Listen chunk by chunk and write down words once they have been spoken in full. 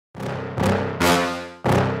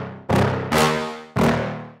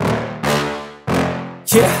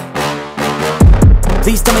Yeah.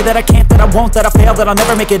 Please tell me that I can't, that I won't, that I fail, that I'll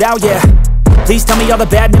never make it out, yeah. Please tell me all the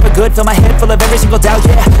bad, never good, fill my head full of every single doubt,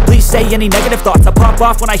 yeah. Please say any negative thoughts, I pop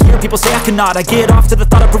off when I hear people say I cannot. I get off to the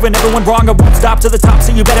thought of proving everyone wrong, I won't stop to the top,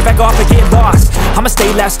 so you better back off and get lost. I'ma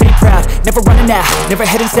stay loud, stay proud, never running out, never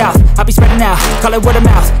heading south. I'll be spreading out, call it word of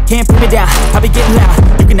mouth, can't put me down, I'll be getting loud.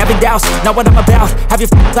 You can have your doubts, not what I'm about, have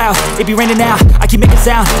your cloud, it be raining now. I keep making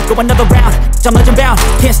sound, go another round, I'm legend bound,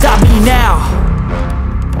 can't stop me now.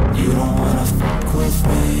 You don't wanna fuck with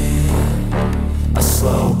me, a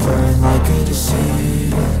slow burn like a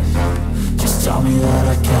disease. Just tell me that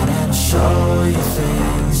I can and I'll show you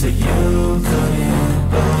things that you couldn't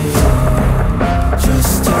believe.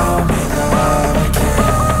 Just tell me that I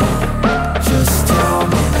can. Just tell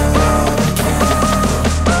me that I can.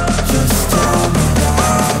 Just tell me that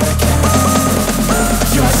I can.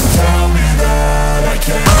 Just tell me that I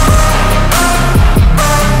can.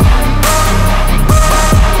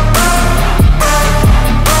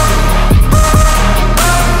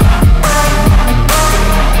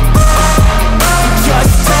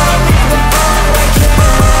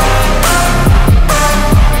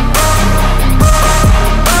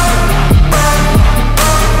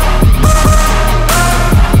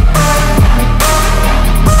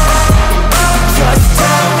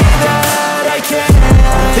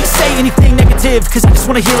 Cause I just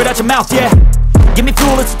wanna hear it out your mouth, yeah. Give me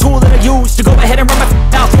fuel, it's a tool that I use to go ahead and run my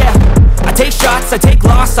mouth, yeah. I take shots, I take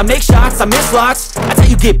loss, I make shots, I miss lots. That's how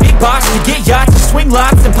you get big boss, you get yachts, you swing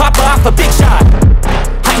lots and pop off a big shot.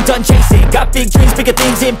 I ain't done chasing, got big dreams, bigger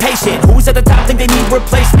things, impatient. Who's at the top think they need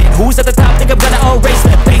replacement? Who's at the top think I'm gonna erase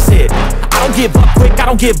them? Face it, I don't give up quick, I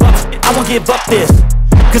don't give up shit, I won't give up this.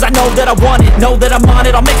 Cause I know that I want it, know that I'm on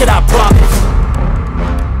it, I'll make it, I promise.